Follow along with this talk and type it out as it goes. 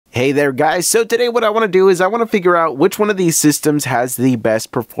Hey there guys, so today what I want to do is I want to figure out which one of these systems has the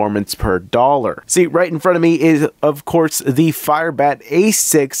best performance per dollar. See, right in front of me is of course the FIREBAT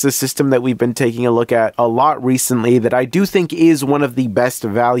A6, a system that we've been taking a look at a lot recently that I do think is one of the best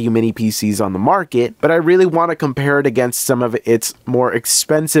value mini PCs on the market, but I really want to compare it against some of its more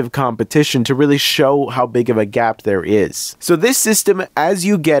expensive competition to really show how big of a gap there is. So this system, as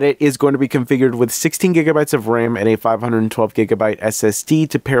you get it, is going to be configured with 16 gigabytes of RAM and a 512 gigabyte SSD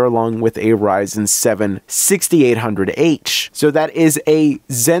to pair along with a Ryzen 7 6800H. So that is a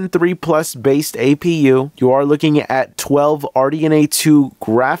Zen 3 Plus based APU. You are looking at 12 RDNA 2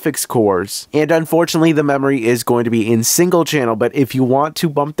 graphics cores, and unfortunately the memory is going to be in single channel, but if you want to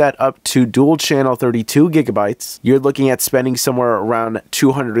bump that up to dual channel 32 gigabytes, you're looking at spending somewhere around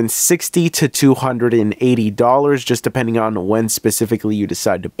 $260 to $280, just depending on when specifically you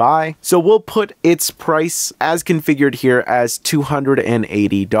decide to buy. So we'll put its price as configured here as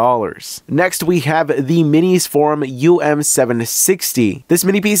 $280. Next, we have the Minis Forum UM760. This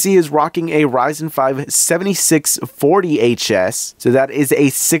mini PC is rocking a Ryzen 5 7640HS, so that is a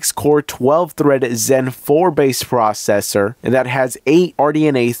 6-core 12-thread Zen 4 based processor, and that has 8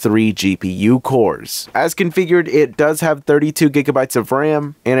 RDNA 3 GPU cores. As configured, it does have 32 gigabytes of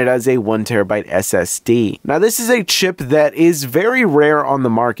RAM, and it has a 1TB SSD. Now, this is a chip that is very rare on the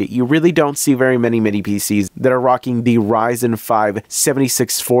market. You really don't see very many mini PCs that are rocking the Ryzen 5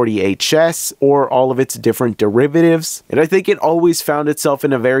 7640HS or all of its different derivatives, and I think it always found itself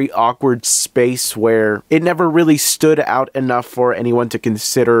in a very awkward space where it never really stood out enough for anyone to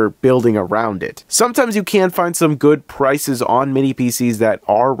consider building around it. Sometimes you can find some good prices on mini PCs that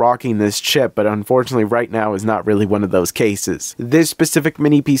are rocking this chip, but unfortunately right now is not really one of those cases. This specific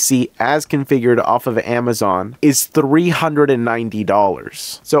mini PC, as configured off of Amazon, is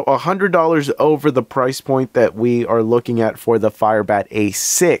 $390. So $100 over the price point that we are looking at for the FIREBAT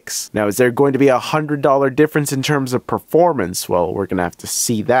A6. Now, is there going to be a $100 difference in terms of performance? Well, we're gonna have to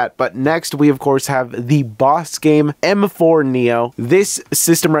see that. But next, we of course have the Boss Game M4 Neo. This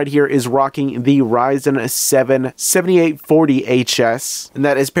system right here is rocking the Ryzen 7 7840HS, and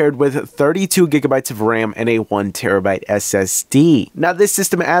that is paired with 32 gigabytes of RAM and a 1TB SSD. Now, this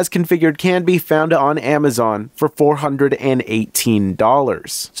system, as configured, can be found on Amazon for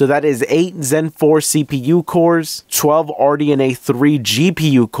 $418. So that is 8 Zen 4 CPU cores, 12 RDNA 3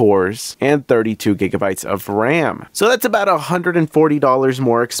 GPU cores, and 32 gigabytes of RAM. So that's about $140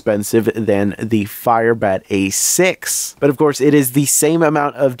 more expensive than the FIREBAT A6. But of course, it is the same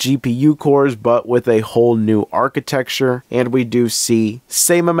amount of GPU cores, but with a whole new architecture. And we do see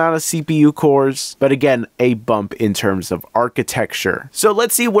same amount of CPU cores, but again, a bump in terms of architecture. So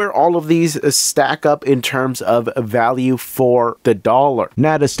let's see where all of these stack up in terms of value for the dollar.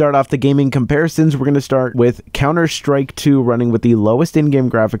 Now, to start off the gaming comparisons, we're going to start with Counter-Strike 2 running with the lowest in-game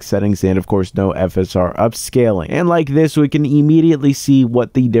graphics settings and of course no FSR upscaling. And like this, we can immediately see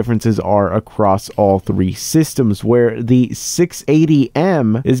what the differences are across all three systems, where the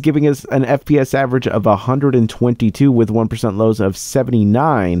 680M is giving us an FPS average of 122 with 1% lows of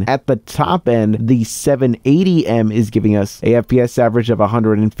 79. At the top end, the 780M is giving us a FPS average of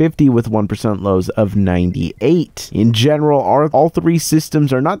 150 with 1% lows of 98. In general, all three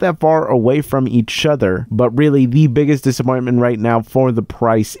systems are not that far away from each other, but really the biggest disappointment right now for the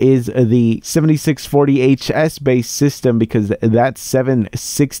price is the 7640HS based system, because that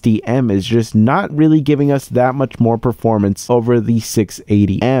 760M is just not really giving us that much more performance over the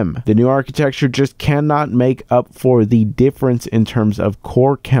 680M. The new architecture just cannot make up for the difference in terms of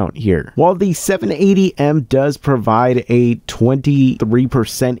core count here. While the 780M does provide a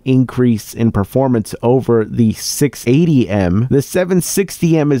 23% increase in performance over the 680M, the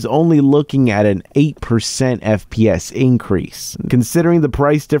 760M is only looking at an 8% FPS increase. Considering the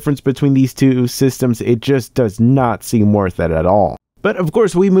price difference between these two systems, it just does not seem worth it at all. But of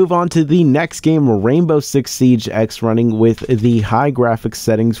course, we move on to the next game, Rainbow Six Siege X, running with the high graphics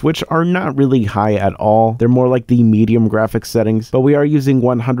settings, which are not really high at all. They're more like the medium graphics settings, but we are using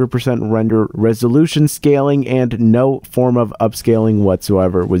 100% render resolution scaling and no form of upscaling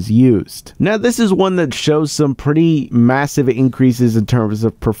whatsoever was used. Now, this is one that shows some pretty massive increases in terms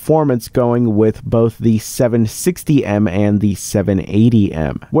of performance, going with both the 760M and the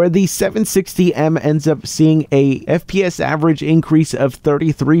 780M, where the 760M ends up seeing a FPS average increase increase of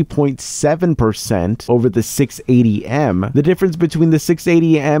 33.7% over the 680M. The difference between the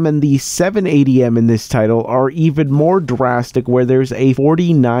 680M and the 780M in this title are even more drastic, where there's a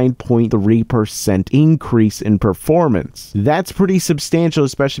 49.3% increase in performance. That's pretty substantial,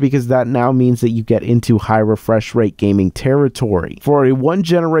 especially because that now means that you get into high refresh rate gaming territory. For a one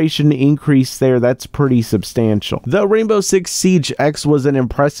generation increase there, that's pretty substantial. The Rainbow Six Siege X was an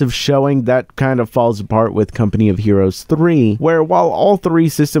impressive showing that kind of falls apart with Company of Heroes 3, where while all three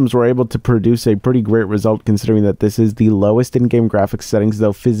systems were able to produce a pretty great result, considering that this is the lowest in-game graphics settings,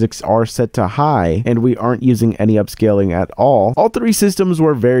 though physics are set to high and we aren't using any upscaling at all three systems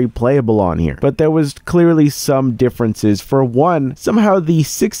were very playable on here. But there was clearly some differences. For one, somehow the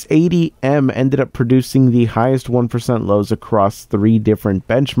 680M ended up producing the highest 1% lows across three different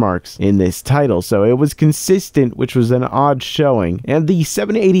benchmarks in this title, so it was consistent, which was an odd showing. And the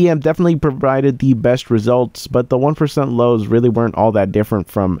 780M definitely provided the best results, but the 1% lows really weren't all that different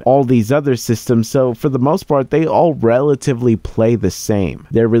from all these other systems, so for the most part they all relatively play the same.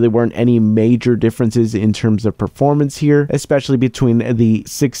 There really weren't any major differences in terms of performance here, especially between the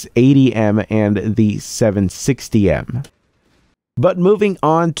 680M and the 760M. But moving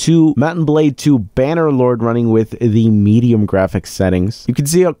on to Mount and Blade 2 Bannerlord running with the medium graphics settings. You can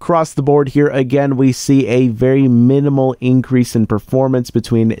see across the board here, again, we see a very minimal increase in performance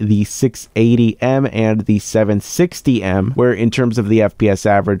between the 680M and the 760M, where in terms of the FPS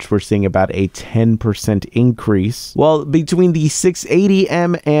average, we're seeing about a 10% increase. While between the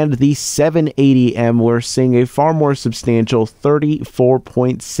 680M and the 780M, we're seeing a far more substantial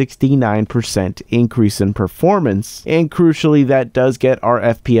 34.69% increase in performance. And crucially, that does get our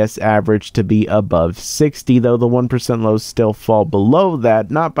FPS average to be above 60, though the 1% lows still fall below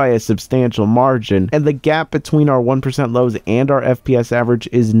that, not by a substantial margin, and the gap between our 1% lows and our FPS average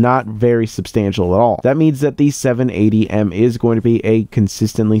is not very substantial at all. That means that the 780M is going to be a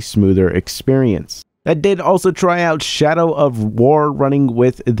consistently smoother experience. I did also try out Shadow of War running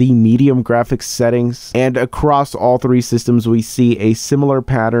with the medium graphics settings, and across all three systems we see a similar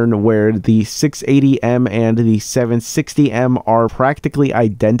pattern where the 680M and the 760M are practically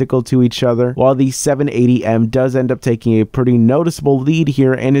identical to each other, while the 780M does end up taking a pretty noticeable lead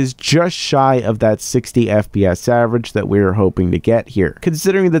here and is just shy of that 60 FPS average that we're hoping to get here.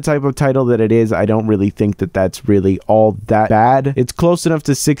 Considering the type of title that it is, I don't really think that that's really all that bad. It's close enough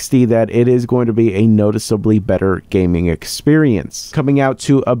to 60 that it is going to be a noticeably better gaming experience, coming out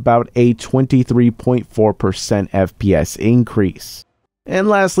to about a 23.4% FPS increase. And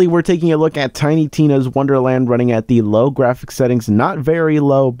lastly, we're taking a look at Tiny Tina's Wonderland running at the low graphic settings, not very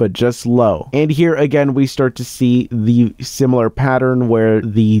low, but just low. And here again, we start to see the similar pattern where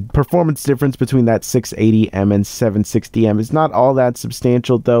the performance difference between that 680M and 760M is not all that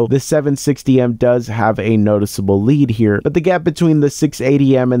substantial, though the 760M does have a noticeable lead here, but the gap between the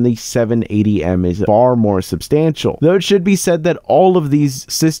 680M and the 780M is far more substantial. Though it should be said that all of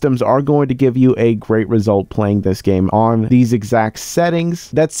these systems are going to give you a great result playing this game on these exact settings.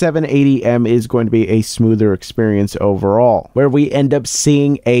 That 780M is going to be a smoother experience overall, where we end up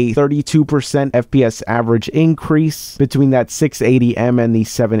seeing a 32% FPS average increase between that 680M and the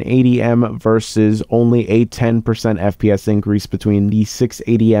 780M versus only a 10% FPS increase between the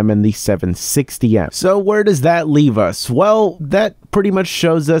 680M and the 760M. So where does that leave us? Well, that pretty much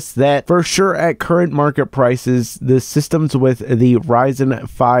shows us that for sure at current market prices, the systems with the Ryzen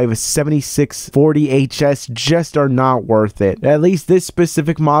 5 7640HS just are not worth it. At least this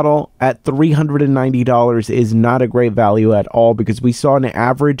specific model at $390 is not a great value at all, because we saw an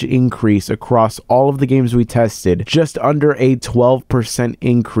average increase across all of the games we tested, just under a 12%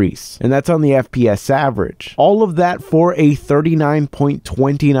 increase, and that's on the FPS average. All of that for a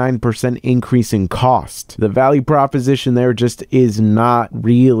 39.29% increase in cost. The value proposition there just is not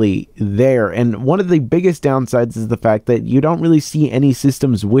really there, and one of the biggest downsides is the fact that you don't really see any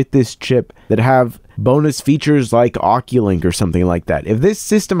systems with this chip that have bonus features like Oculink or something like that. If this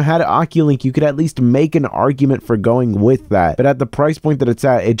system had Oculink, you could at least make an argument for going with that, but at the price point that it's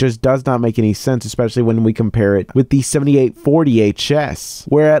at, it just does not make any sense, especially when we compare it with the 7840HS,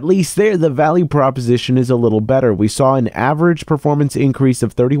 where at least there the value proposition is a little better. We saw an average performance increase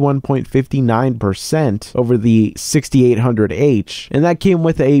of 31.59% over the 6800H, and that came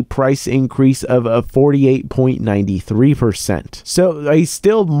with a price increase of 48.93%. So a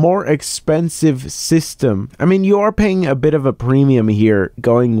still more expensive system, I mean, you are paying a bit of a premium here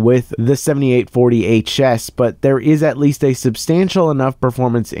going with the 7840 HS, but there is at least a substantial enough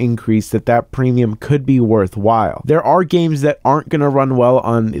performance increase that premium could be worthwhile. There are games that aren't going to run well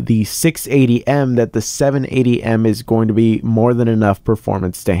on the 680M that the 780M is going to be more than enough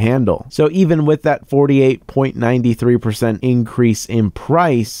performance to handle. So even with that 48.93% increase in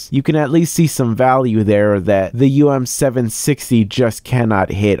price, you can at least see some value there that the UM760 just cannot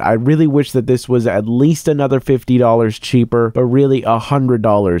hit. I really wish that this was at least another $50 cheaper, but really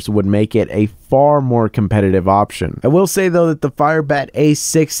 $100 would make it a far more competitive option. I will say though that the FIREBAT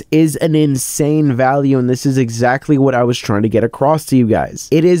A6 is an insane value, and this is exactly what I was trying to get across to you guys.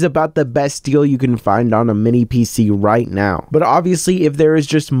 It is about the best deal you can find on a mini PC right now. But obviously, if there is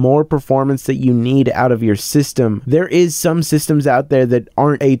just more performance that you need out of your system, there is some systems out there that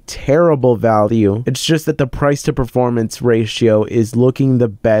aren't a terrible value. It's just that the price to performance ratio is looking the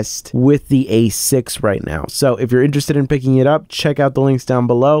best with the A6 right now. So if you're interested in picking it up, check out the links down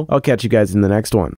below. I'll catch you guys in the next one.